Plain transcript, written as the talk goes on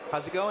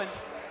How's it going?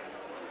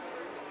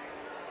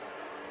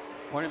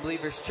 Morning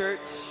Believers Church,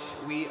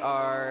 we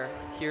are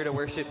here to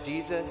worship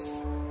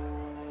Jesus.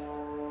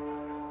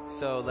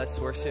 So let's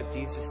worship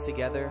Jesus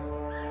together.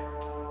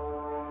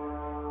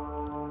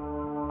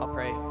 I'll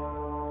pray.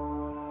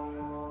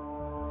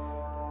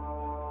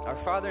 Our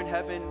Father in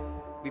heaven,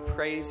 we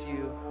praise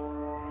you.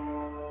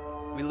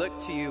 We look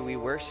to you, we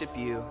worship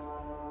you.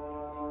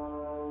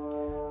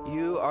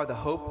 You are the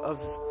hope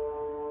of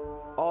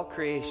all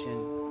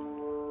creation.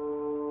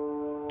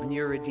 And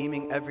you're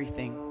redeeming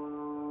everything.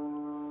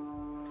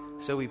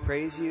 So we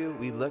praise you.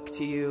 We look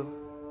to you.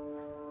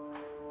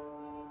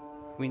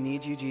 We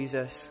need you,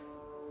 Jesus.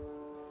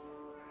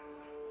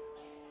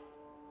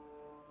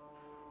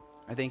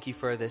 I thank you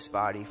for this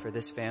body, for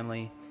this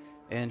family,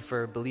 and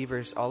for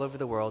believers all over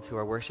the world who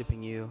are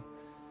worshiping you,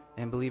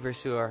 and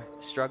believers who are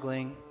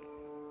struggling,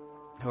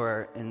 who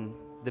are in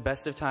the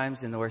best of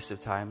times and the worst of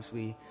times.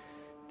 We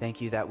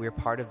thank you that we're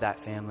part of that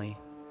family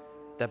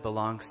that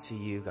belongs to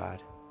you,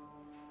 God.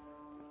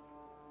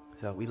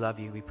 So we love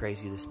you. We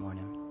praise you this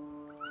morning.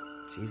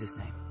 In Jesus'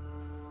 name.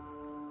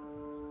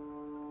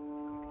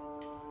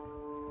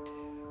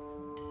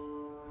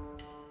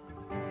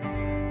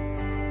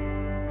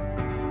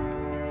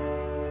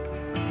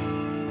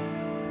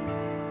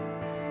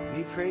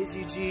 We praise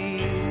you,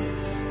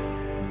 Jesus.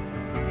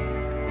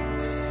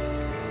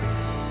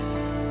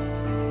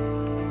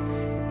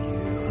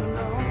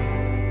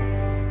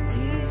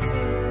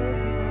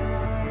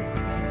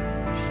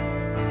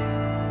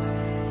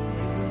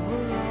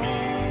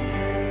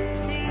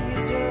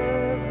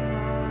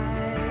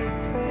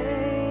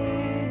 Praise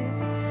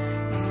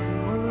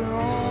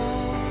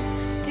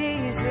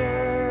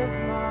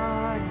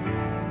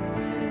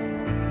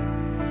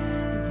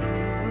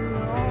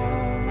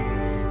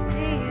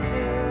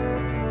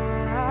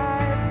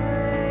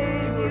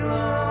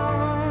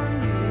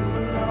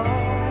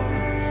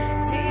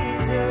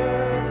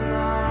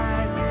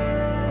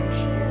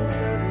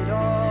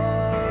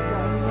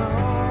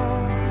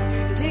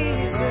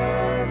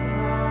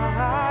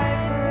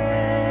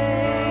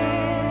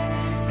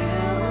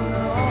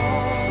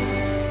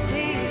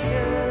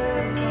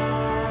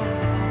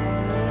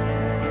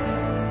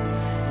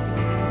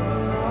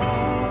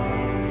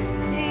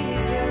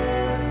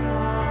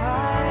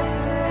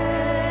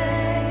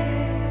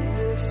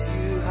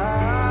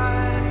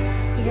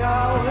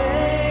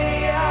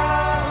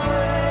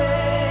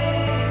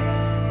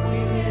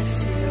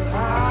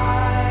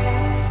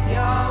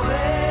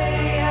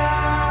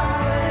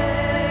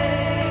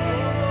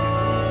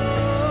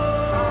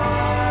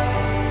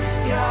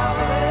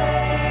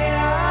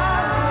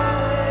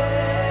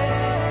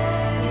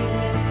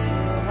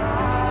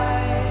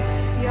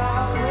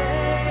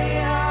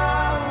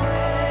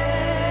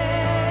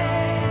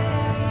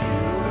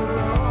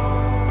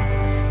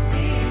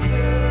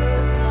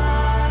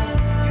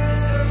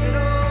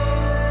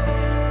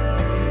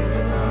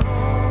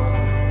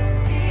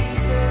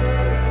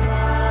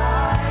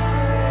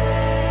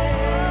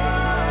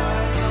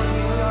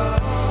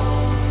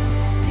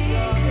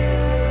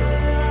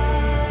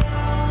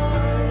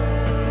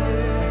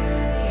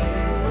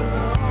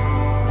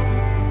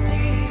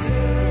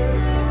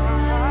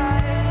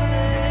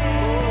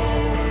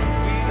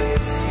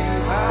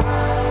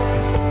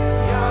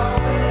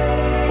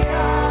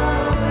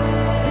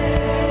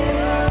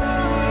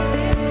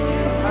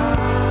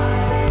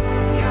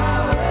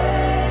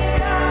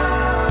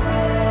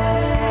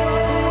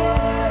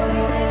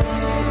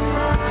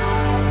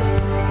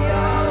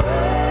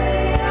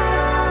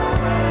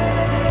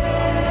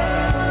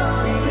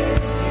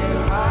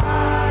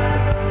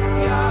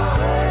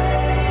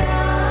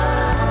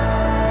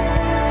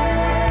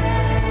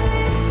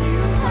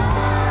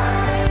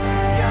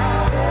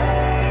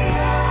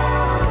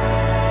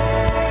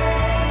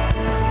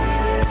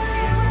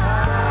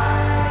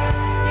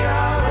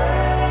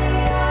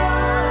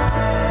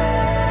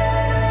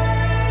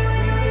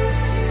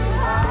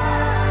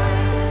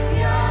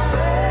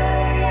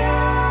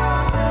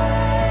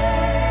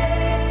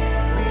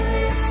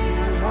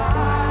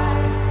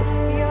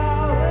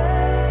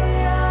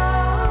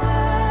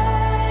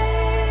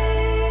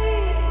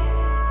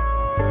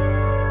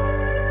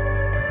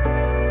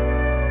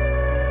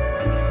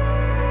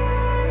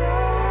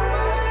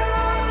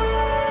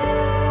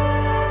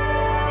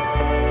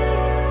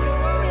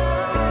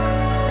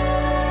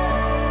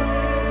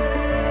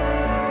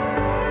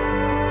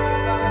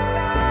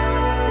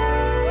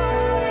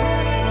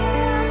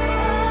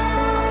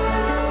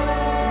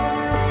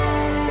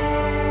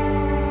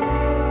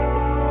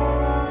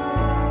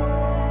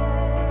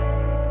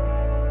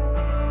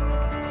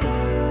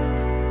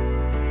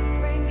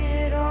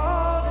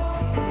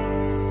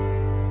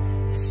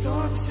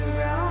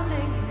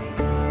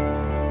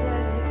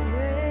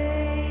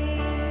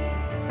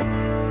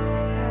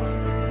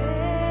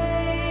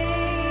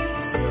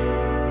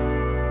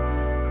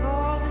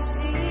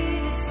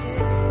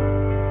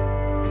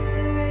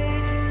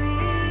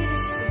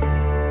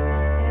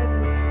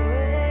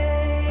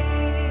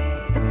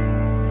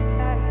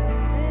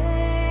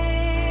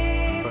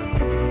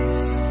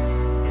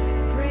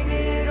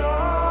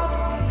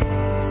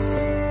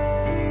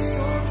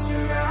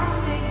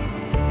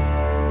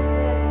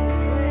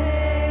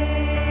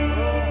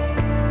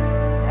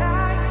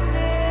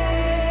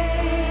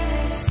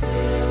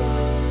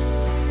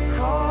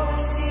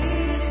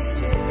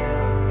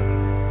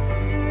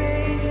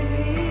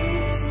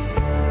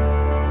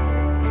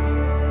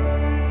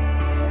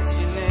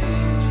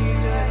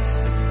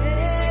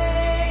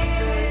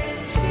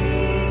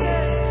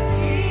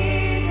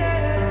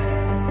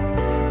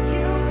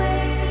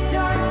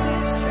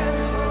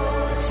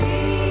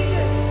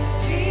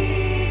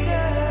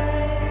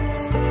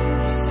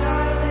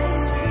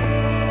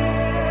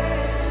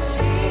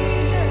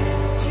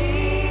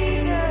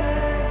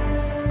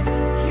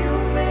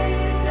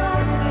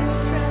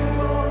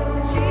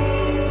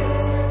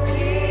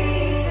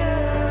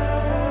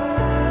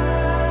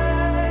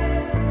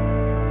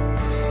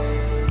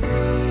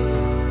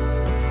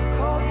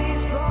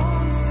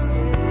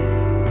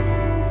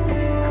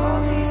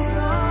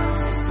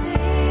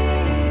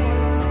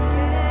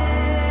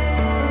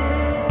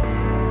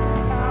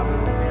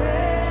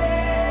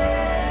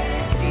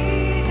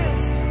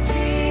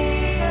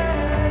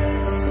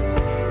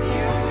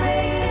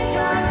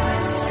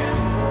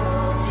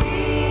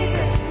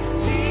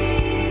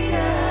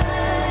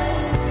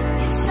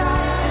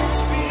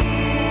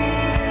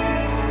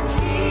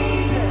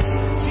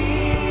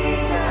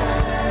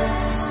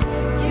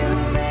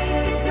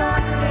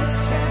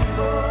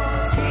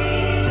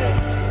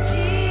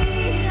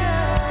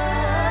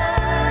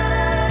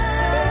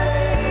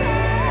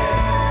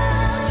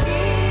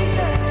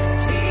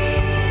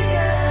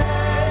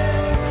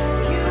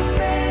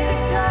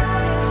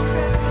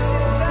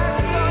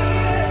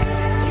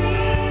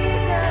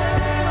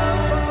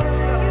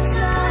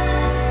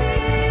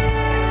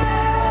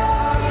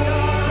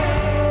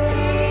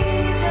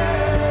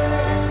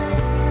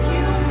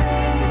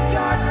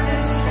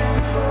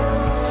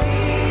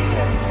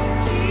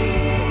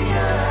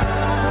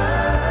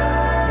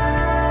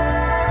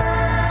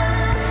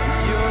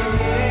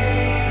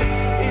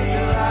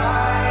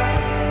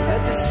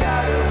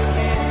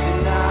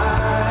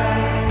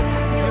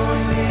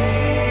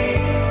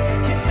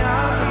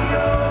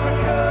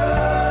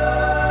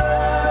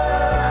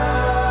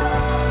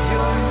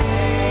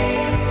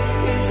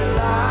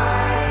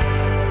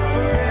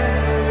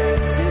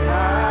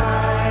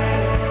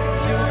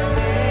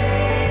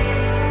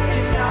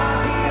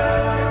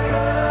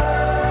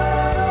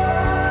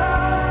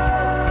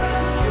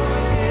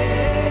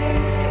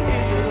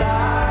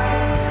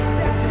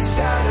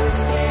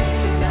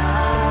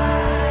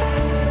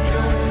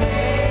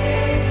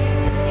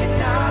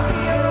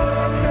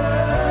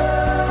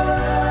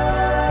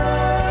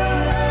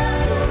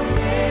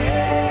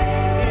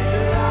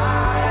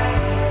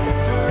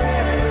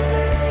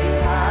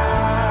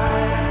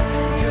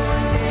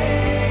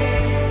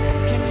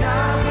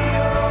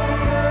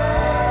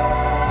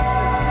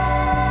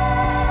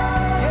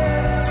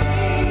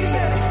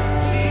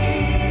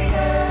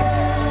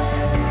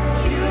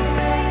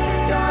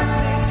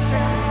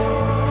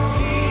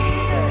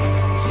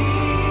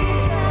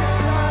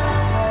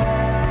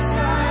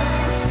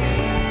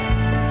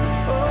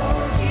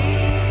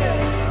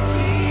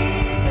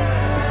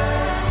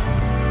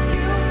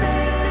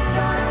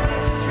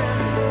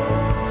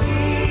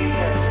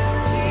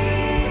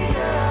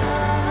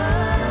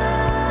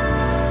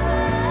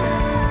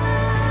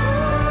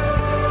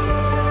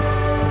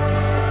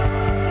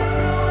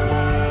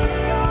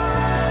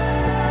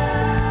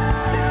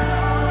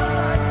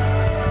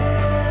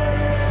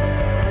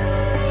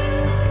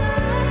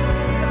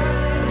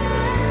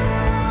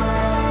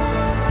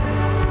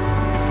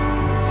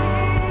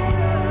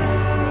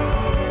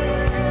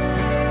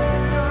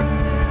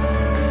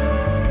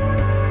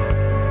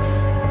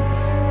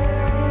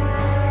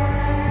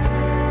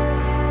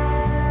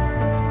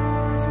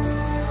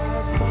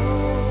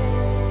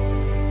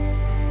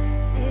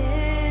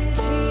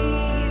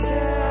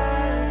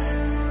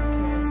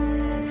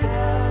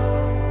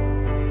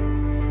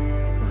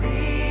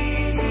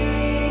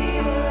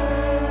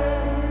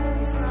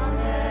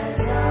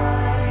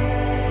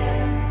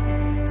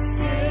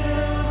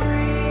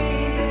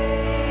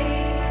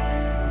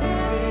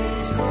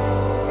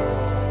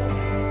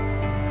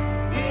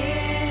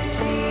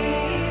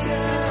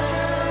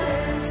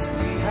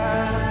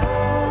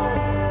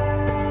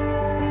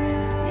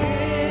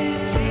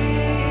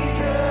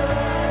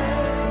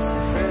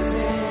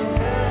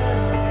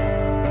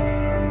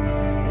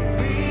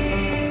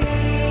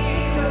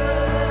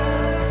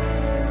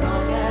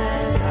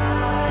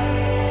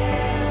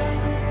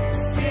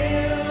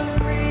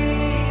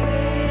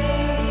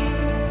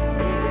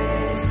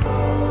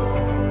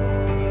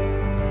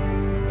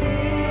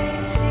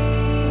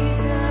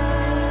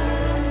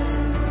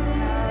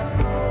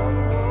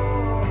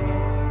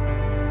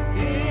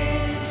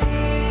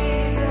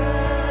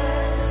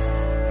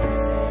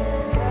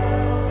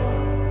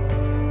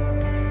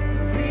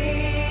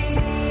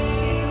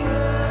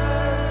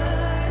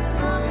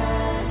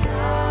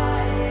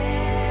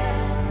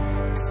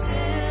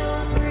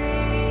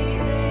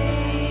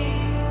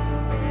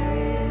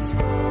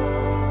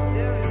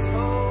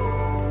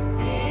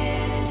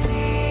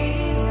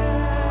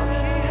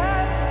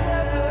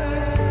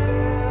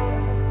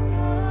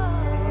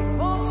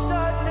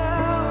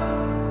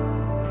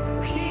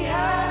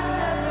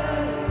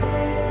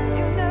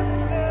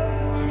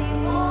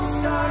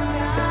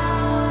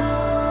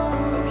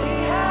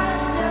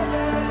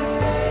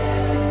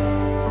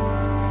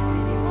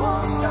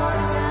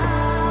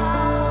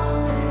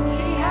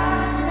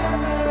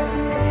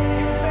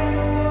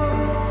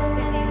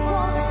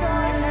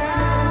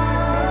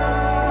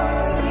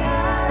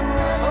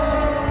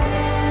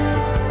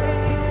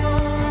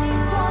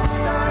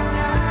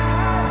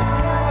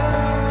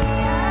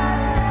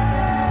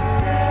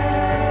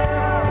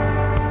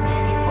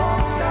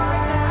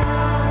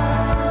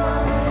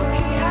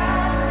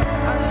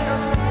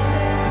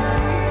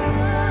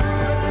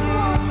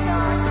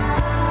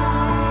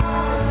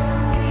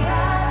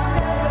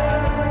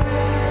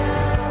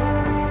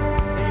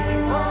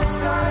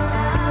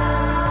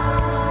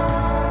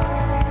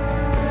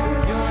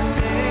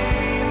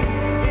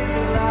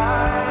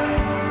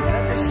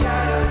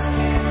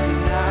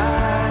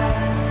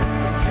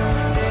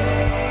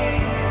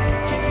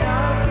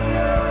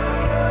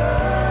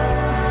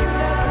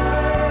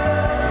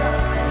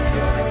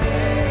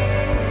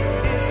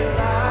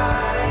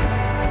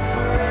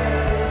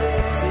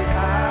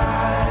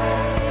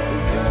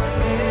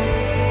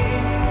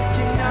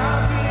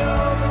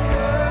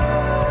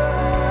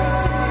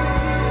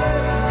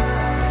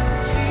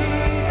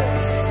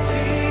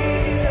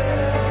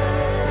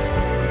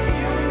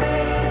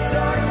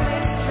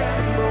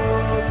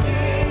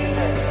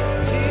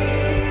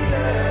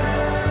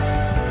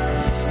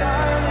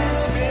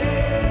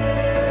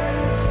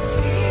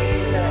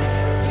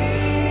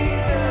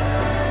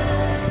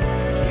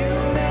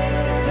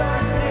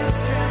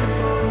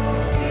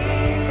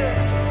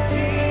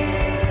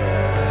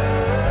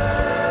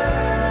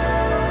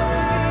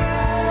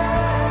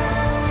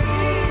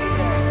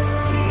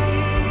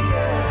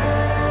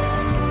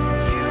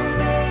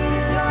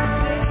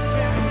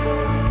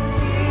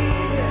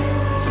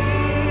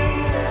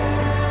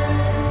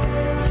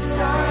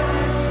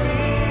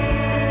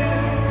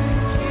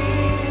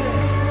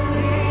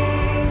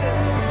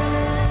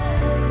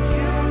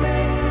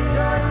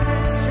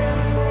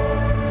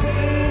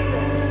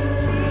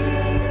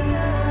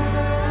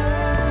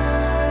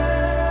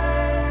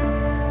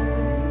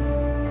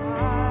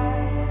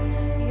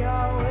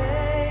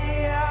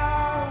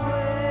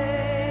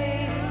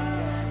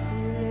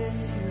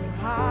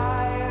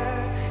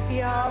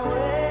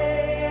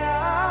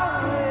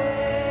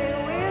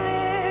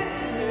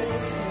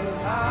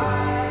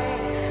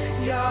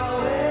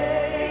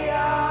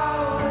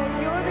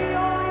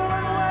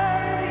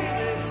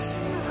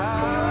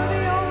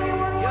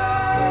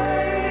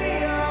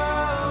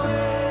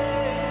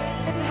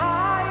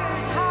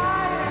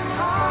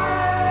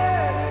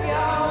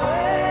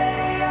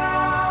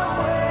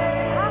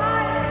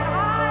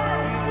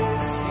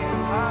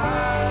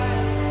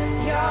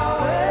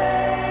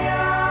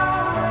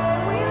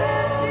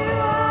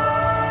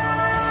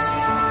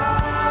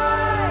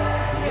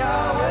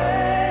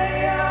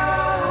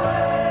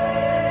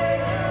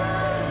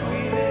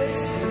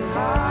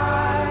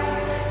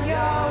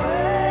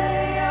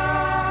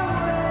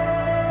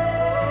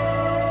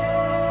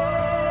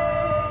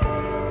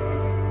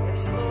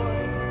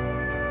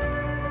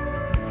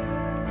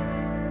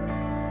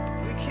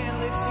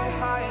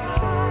high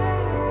enough.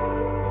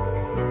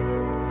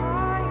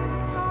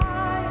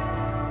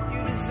 You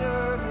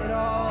deserve it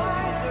all. You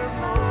deserve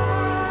more.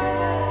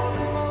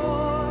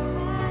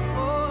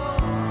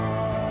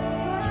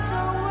 You're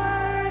so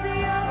worthy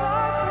of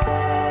our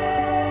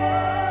praise.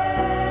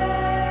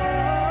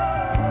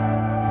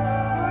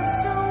 You're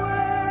so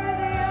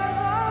worthy of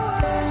our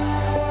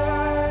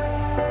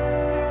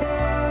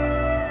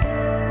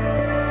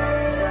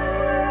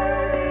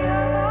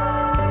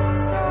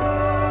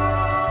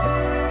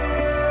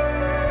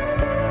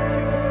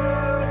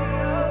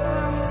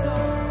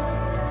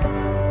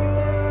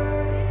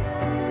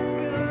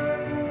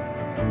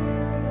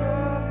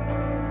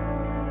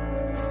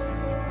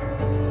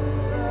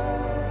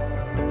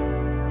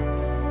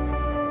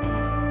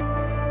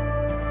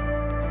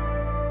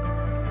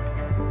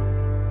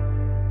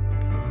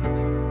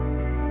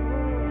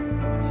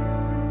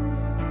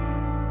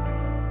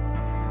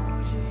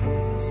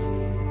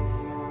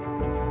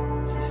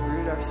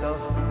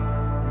ourselves in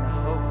the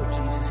hope of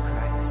Jesus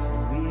Christ.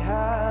 We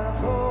have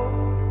hope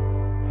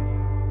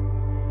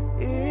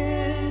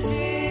in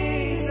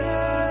Jesus,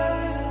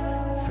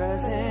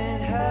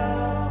 present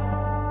help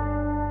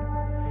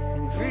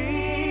and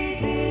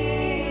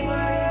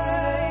Redeemer,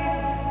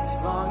 Savior. As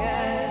long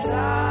as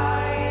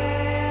I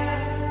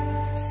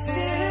am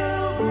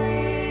still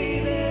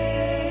breathing,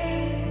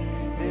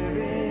 there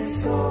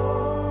is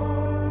hope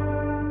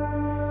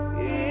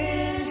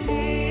in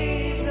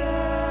Jesus.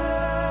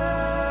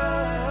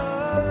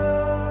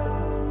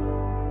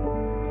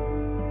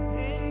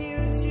 In you,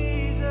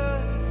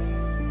 Jesus,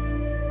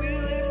 we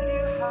lift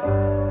you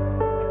high.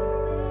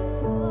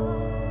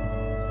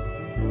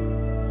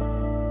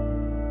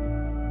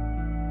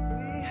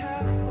 We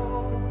have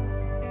hope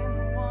in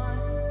the one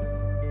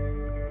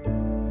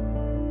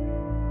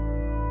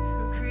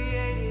who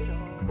created all.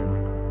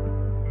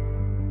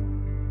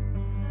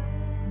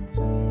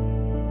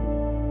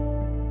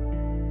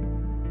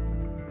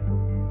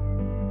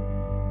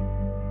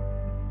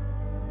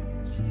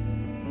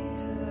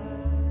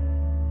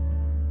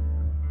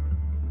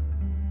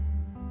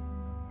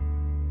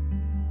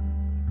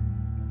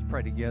 Let's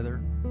pray together.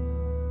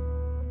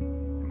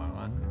 Come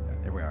on.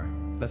 There we are.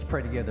 Let's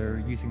pray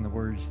together using the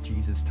words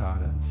Jesus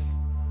taught us.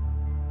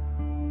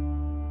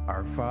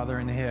 Our Father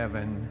in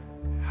heaven,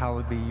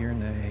 hallowed be your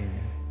name.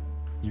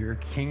 Your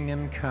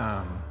kingdom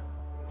come.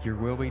 Your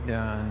will be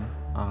done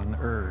on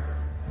earth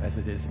as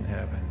it is in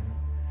heaven.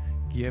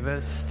 Give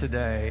us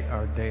today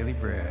our daily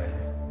bread.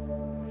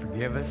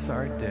 Forgive us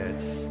our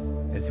debts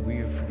as we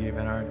have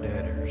forgiven our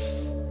debtors.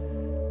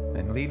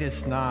 And lead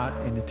us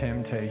not into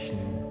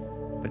temptation,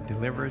 but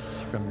deliver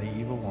us from the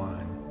evil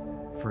one.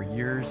 For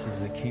yours is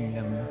the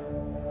kingdom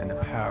and the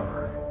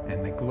power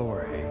and the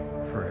glory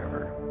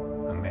forever.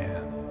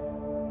 Amen.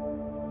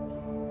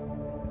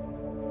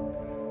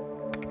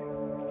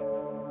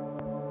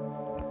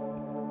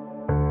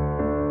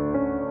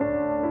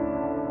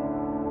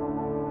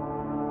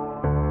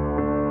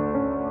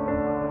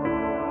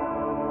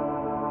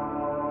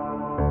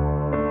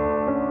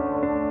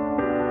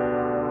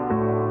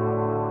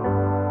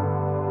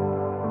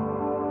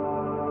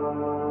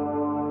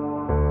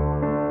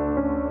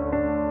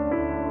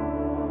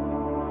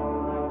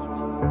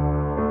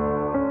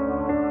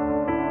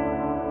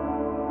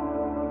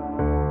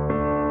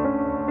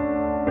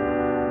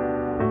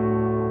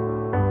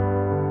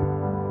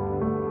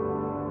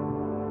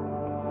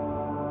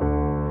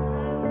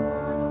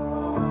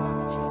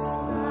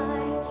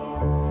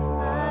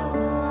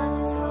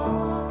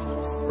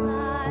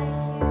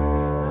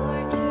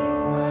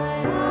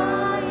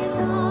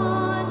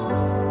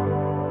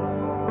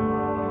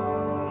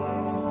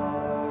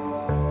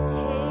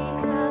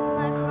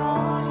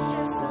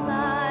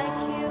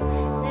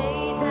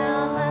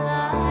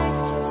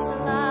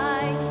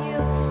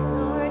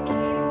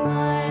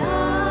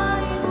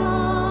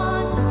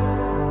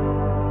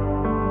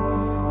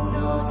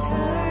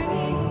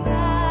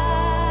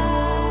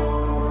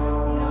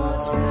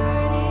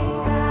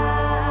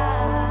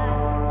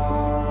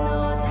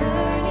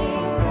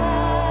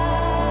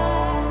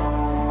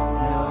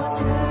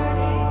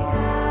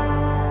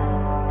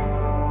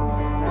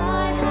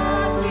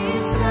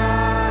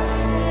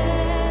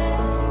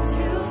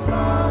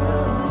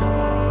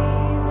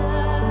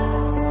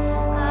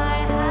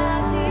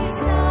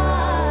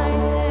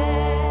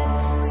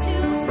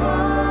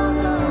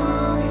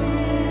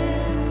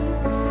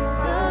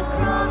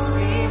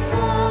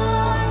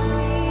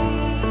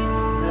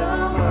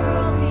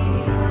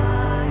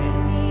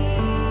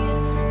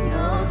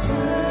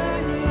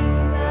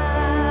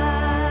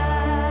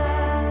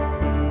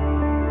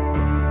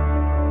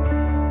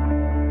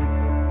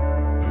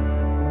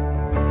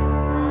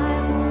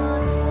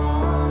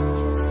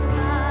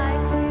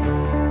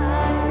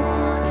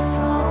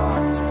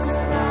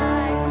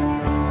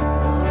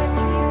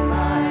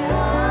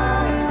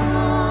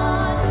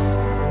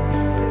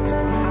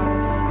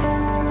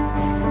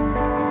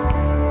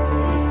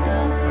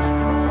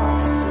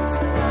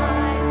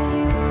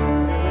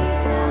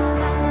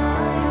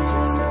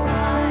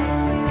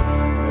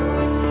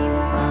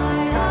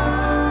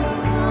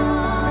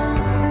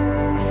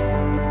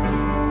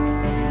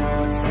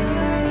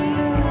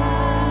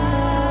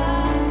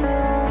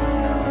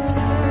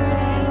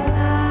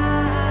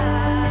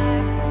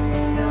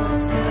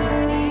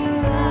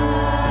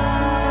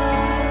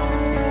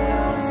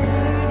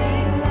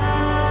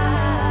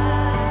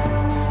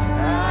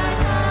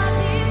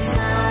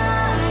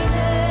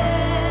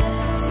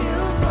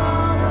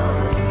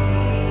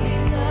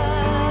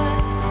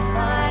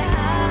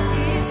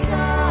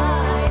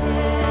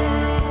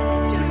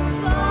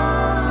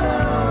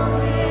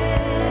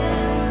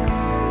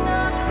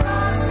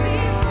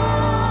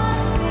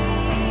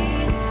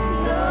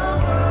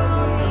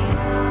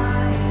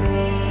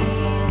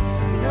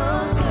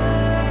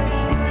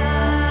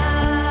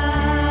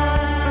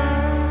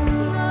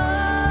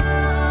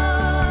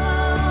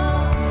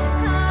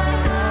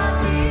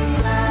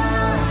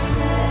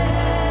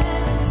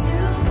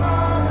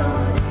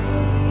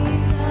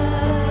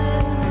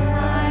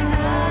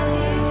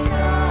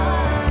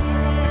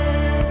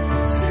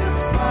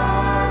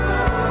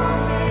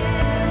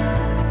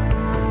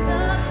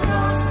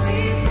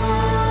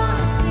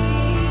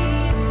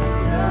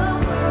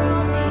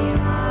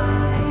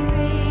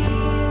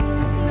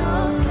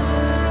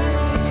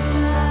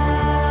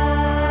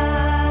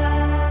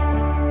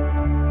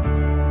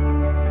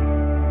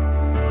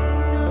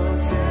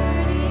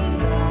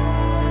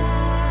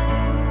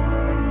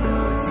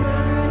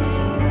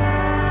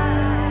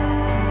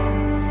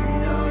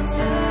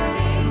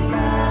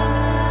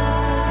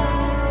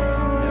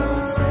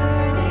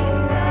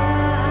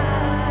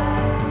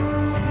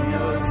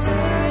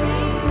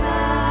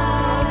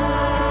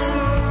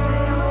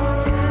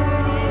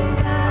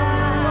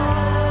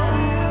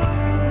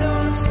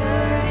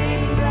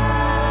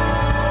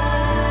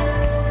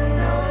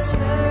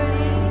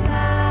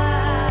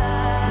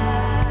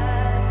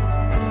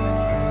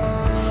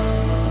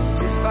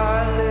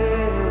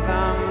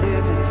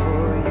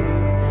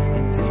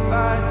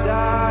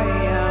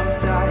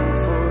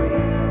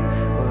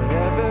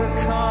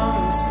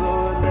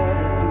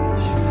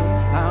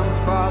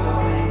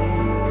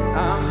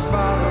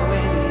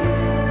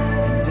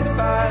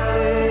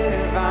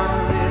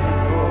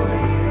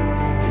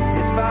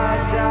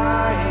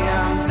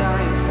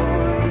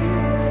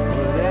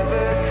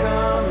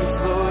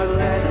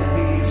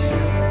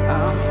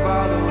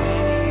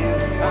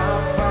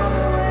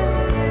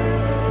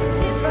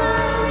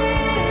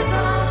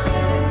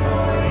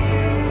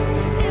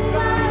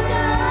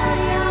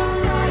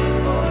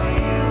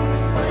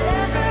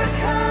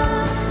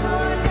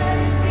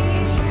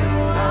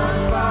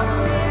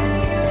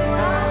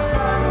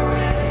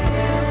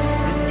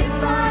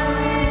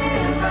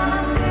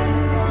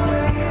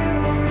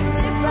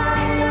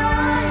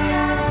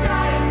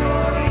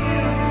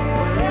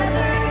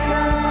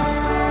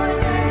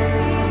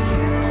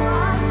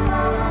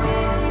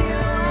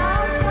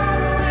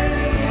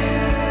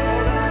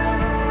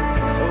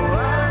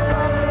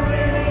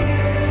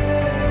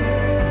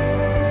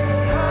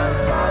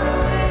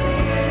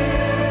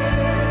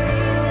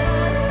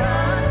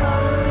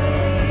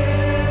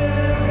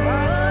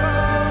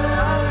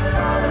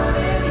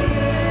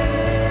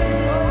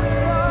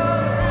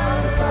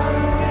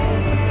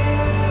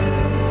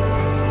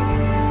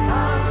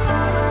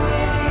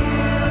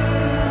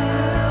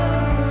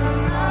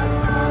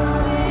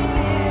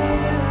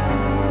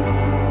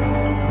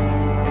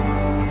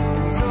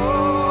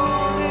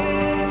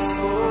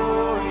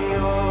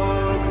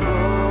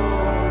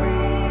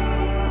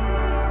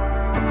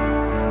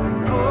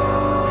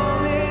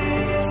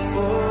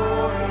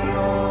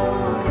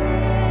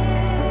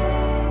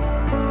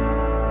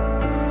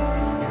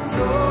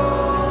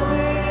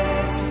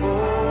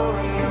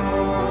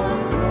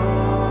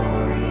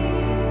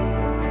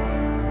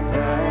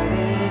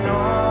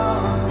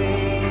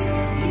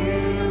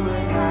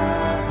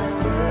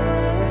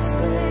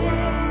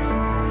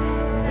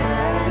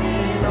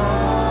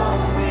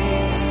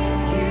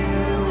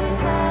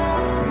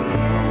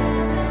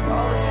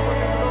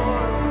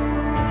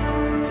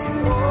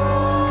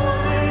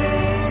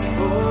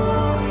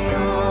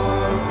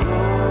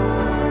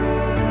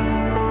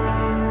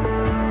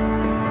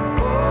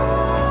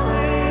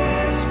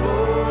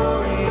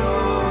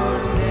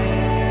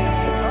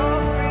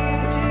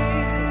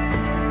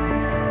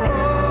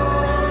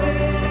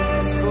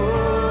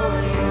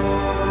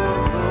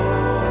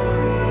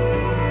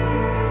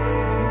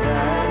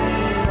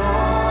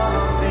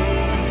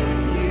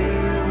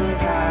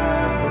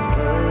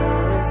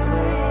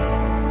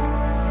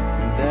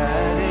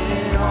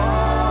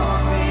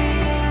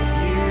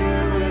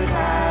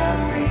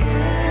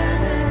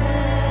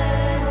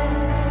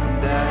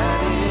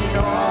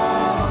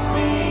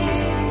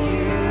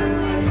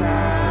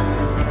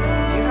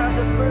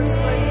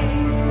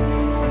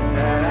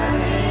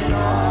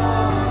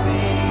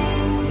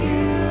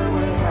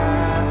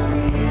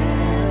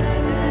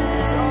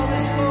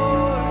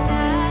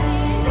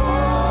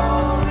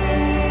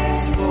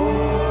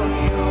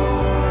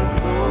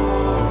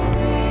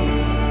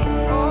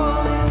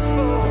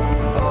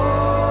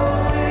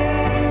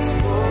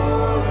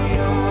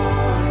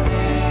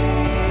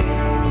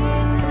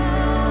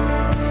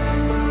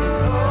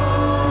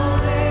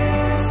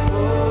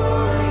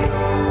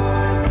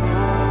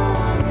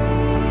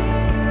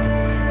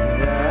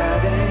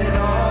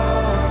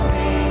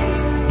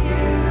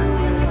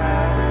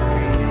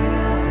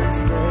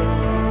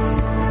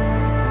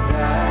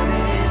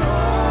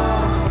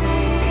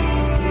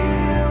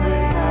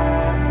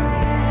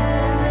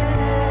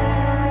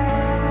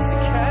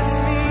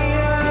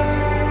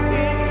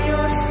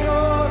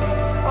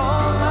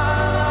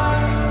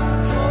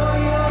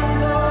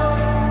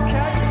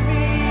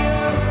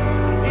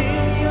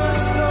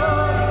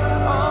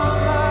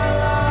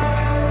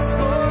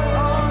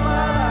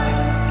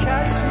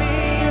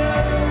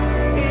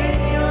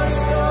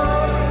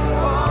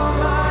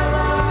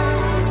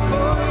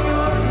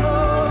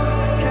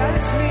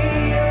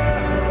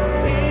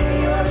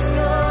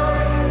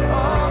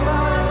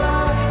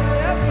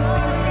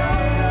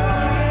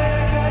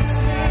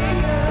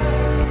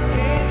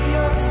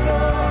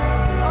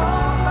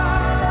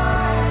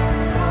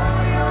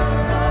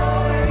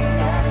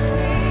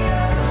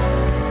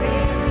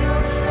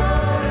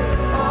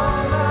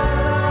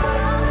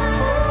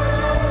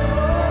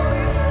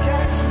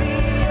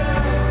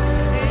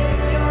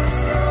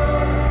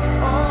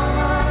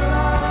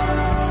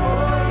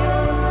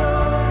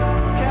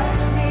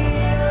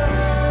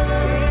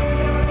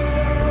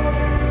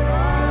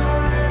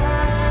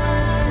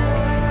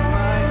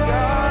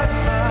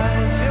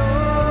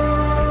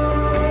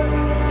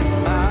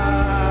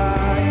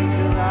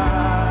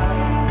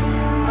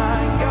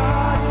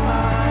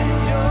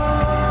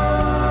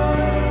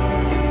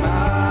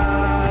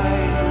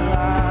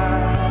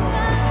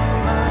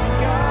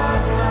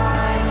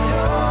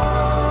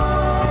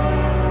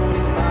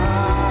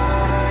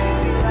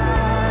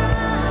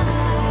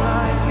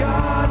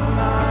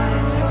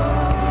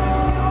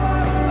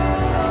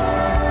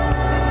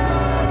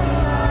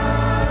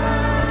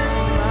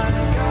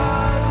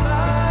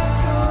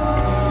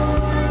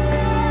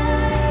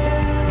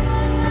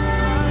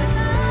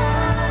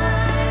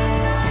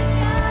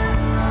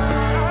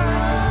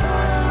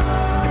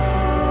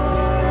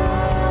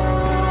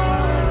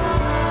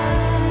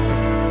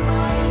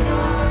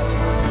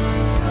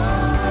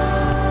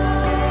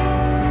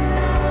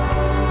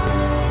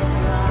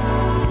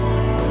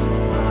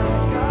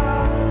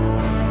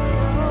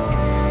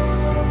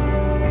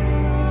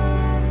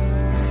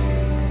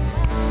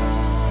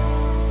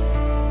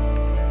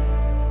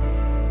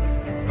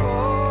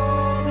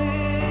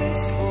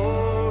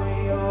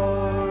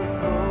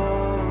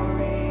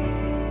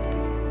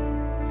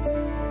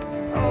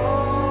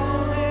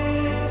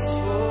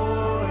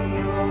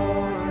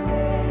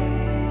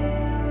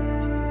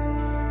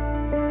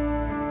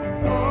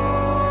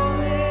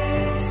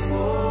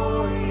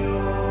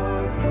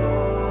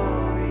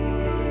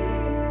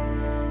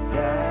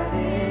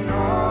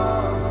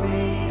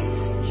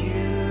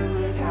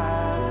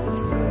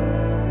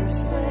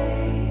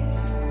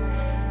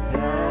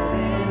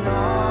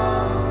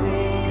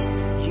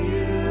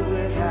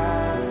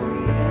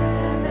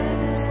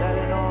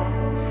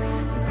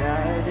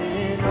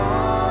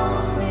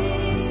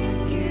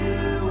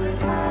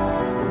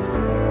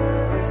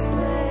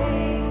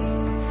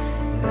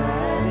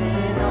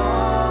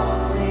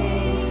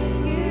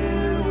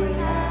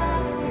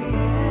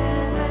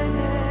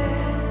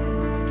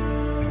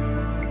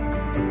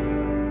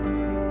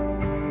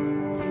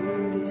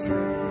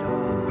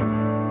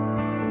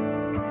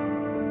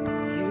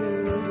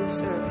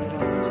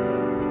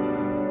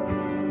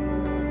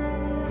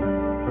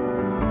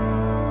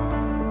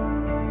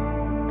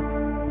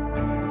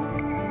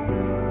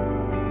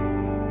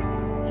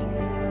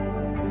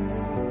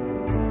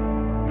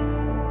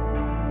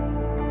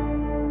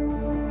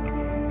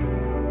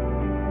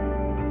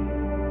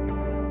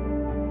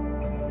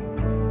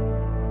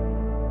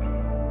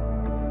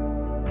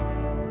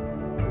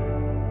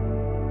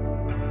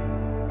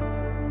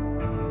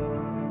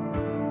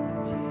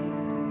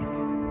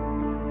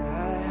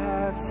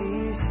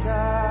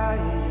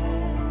 decided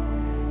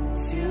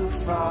to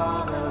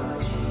follow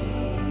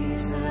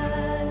Jesus.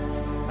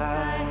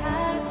 I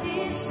have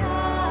decided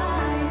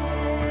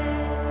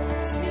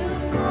to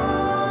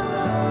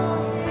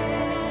follow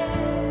Him.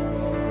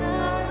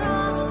 The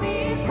cross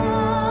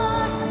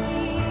before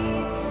me,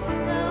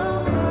 the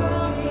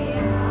world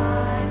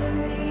behind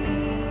me,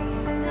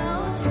 no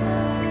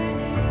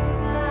turning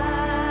back.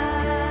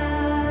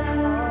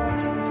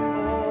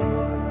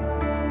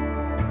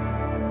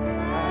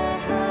 I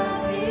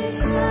have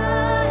decided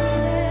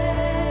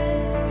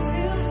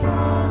to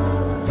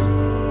follow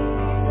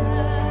Jesus.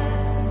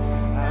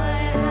 I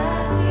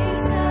have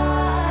decided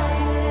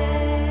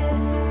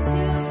to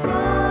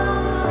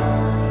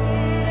follow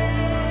Him.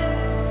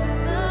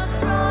 The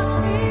cross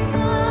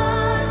before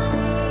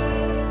me,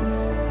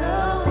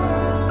 the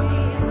world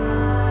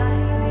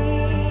behind me,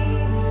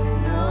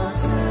 no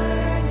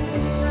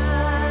turning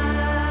back.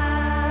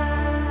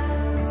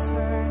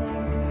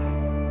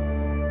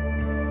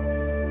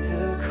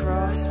 The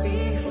cross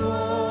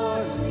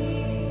before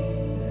me,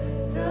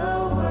 the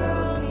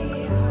world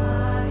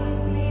behind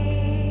me,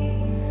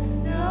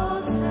 no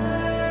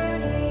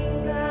turning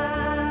back.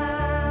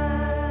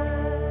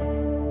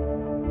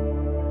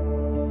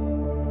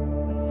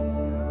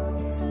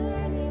 No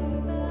turning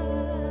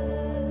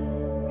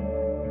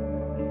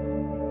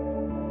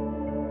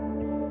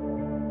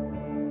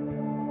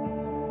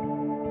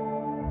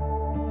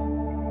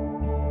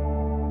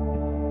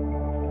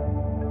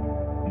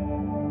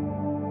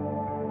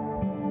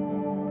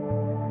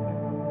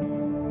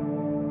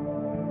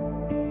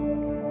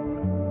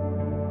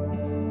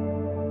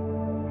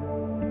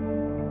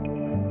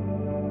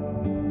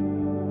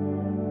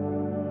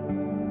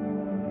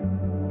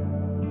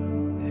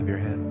Have you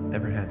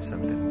ever had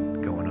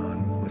something going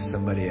on with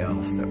somebody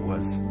else that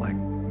was like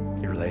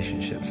your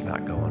relationship's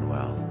not going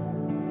well?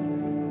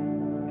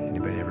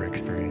 Anybody ever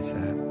experienced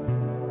that?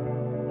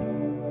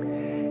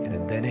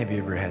 And then have you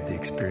ever had the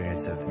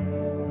experience of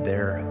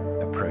they're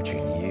approaching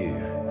you?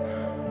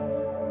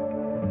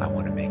 I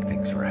want to make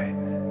things right.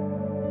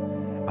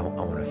 I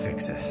want to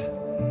fix this.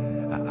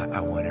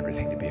 I want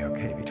everything to be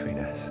okay between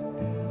us.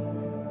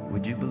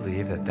 Would you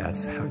believe that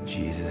that's how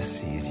Jesus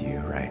sees you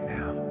right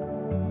now?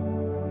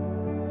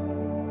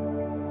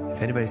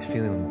 If anybody's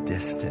feeling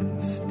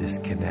distance,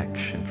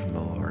 disconnection from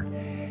the Lord,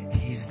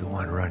 He's the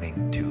one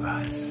running to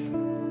us.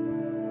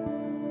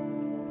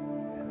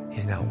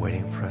 He's not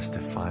waiting for us to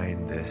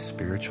find the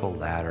spiritual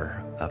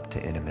ladder up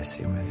to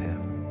intimacy with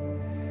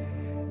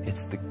Him.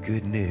 It's the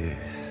good news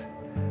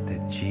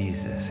that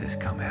Jesus has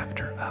come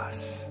after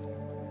us.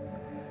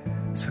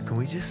 So can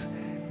we just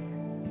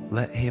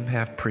let Him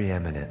have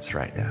preeminence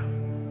right now?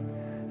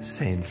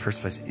 Say in the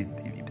first place,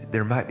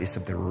 there might be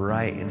something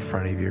right in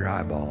front of your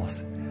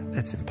eyeballs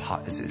that's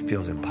it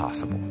feels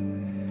impossible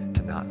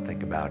to not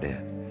think about it.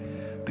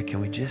 But can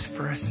we just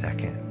for a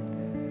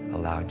second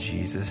allow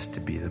Jesus to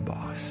be the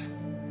boss?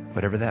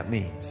 Whatever that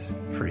means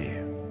for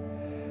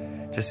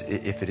you. Just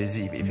if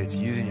it's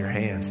using your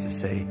hands to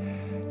say,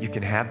 you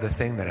can have the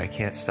thing that I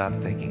can't stop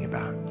thinking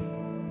about.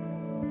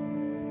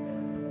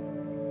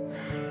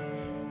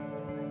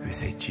 We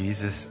say,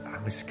 Jesus,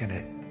 I'm just going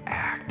to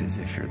act as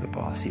if you're the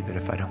boss, even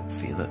if I don't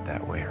feel it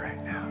that way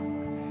right now.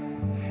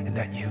 And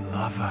that you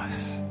love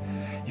us.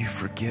 You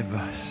forgive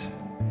us.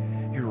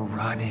 You're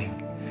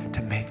running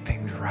to make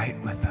things right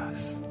with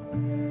us.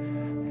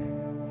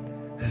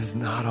 This is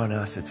not on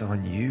us, it's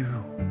on you.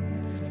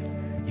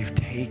 You've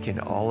taken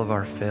all of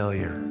our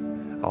failure,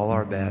 all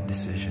our bad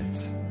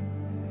decisions,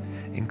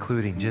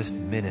 including just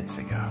minutes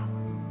ago.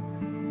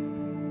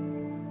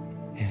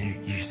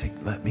 And you say,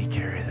 let me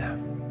carry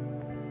them.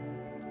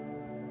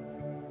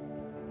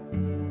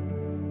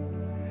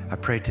 I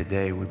pray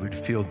today we would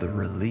feel the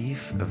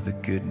relief of the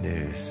good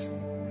news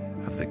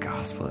of the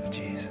gospel of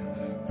Jesus.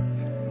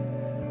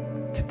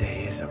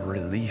 Today is a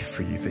relief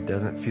for you. If it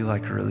doesn't feel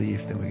like a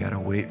relief, then we got to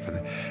wait for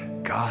the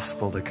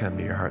gospel to come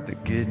to your heart. The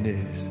good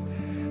news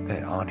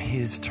that on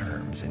His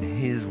terms and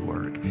His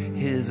work,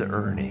 His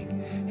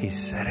earning, He's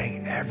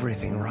setting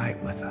everything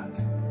right with us.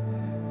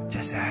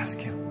 Just ask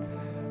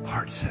Him,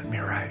 Lord, set me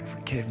right.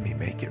 Forgive me.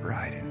 Make it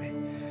right in me.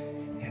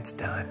 And it's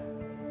done.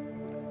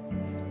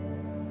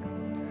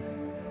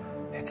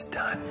 It's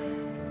done.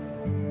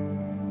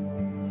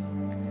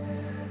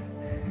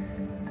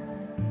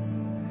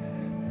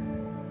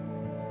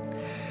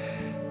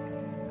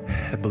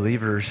 At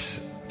Believers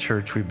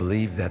Church, we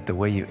believe that the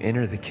way you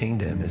enter the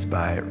kingdom is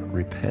by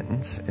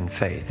repentance and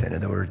faith. In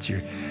other words,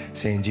 you're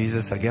saying,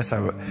 Jesus, I guess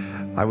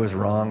I was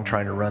wrong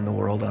trying to run the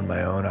world on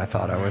my own. I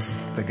thought I was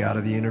the God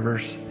of the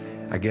universe.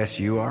 I guess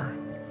you are.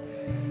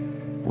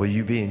 Will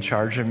you be in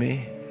charge of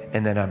me?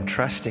 And then I'm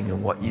trusting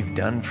in what you've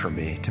done for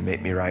me to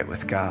make me right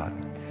with God.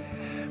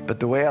 But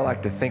the way I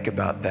like to think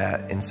about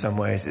that in some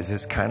ways is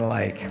it's kind of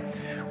like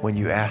when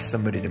you ask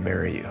somebody to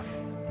marry you.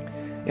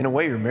 In a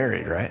way, you're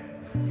married, right?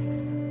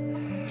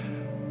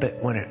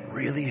 But when it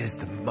really is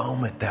the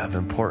moment of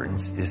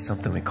importance is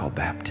something we call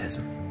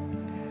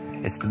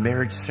baptism. It's the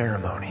marriage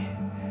ceremony.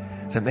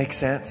 Does that make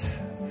sense?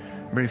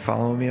 Everybody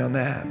following me on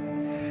that?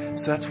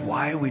 So that's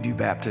why we do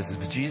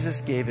baptisms.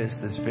 Jesus gave us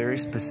this very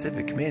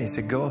specific command. He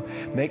said, go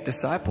make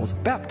disciples,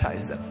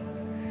 baptize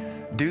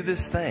them. Do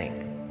this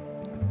thing.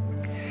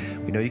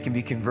 We know you can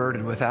be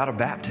converted without a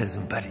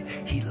baptism, but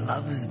he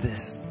loves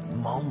this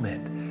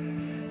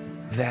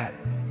moment that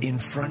in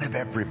front of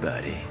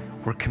everybody,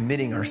 we're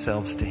committing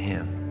ourselves to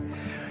him.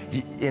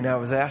 And I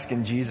was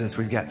asking Jesus,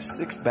 we've got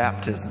 6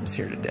 baptisms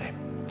here today.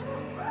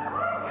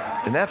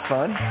 Isn't that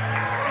fun?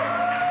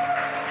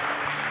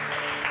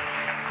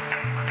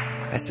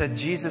 I said,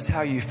 Jesus, how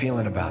are you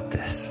feeling about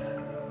this?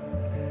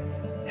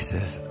 He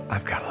says,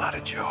 I've got a lot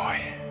of joy.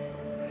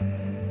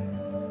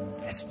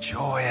 It's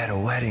joy at a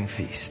wedding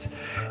feast.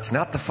 It's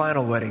not the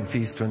final wedding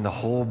feast when the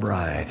whole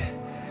bride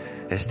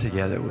is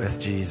together with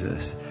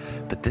Jesus,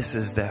 but this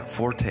is that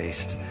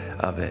foretaste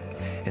of it.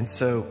 And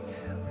so,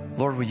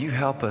 Lord, will you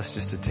help us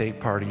just to take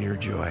part of your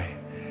joy?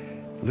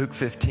 Luke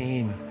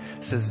 15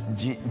 says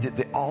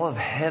all of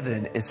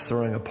heaven is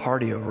throwing a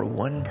party over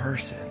one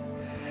person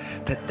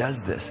that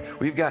does this.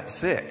 We've got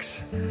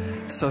 6.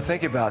 So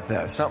think about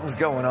that. Something's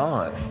going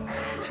on.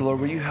 So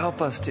Lord, will you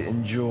help us to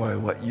enjoy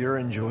what you're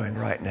enjoying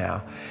right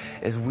now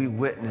as we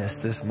witness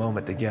this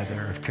moment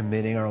together of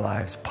committing our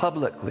lives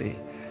publicly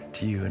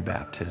to you in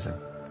baptism.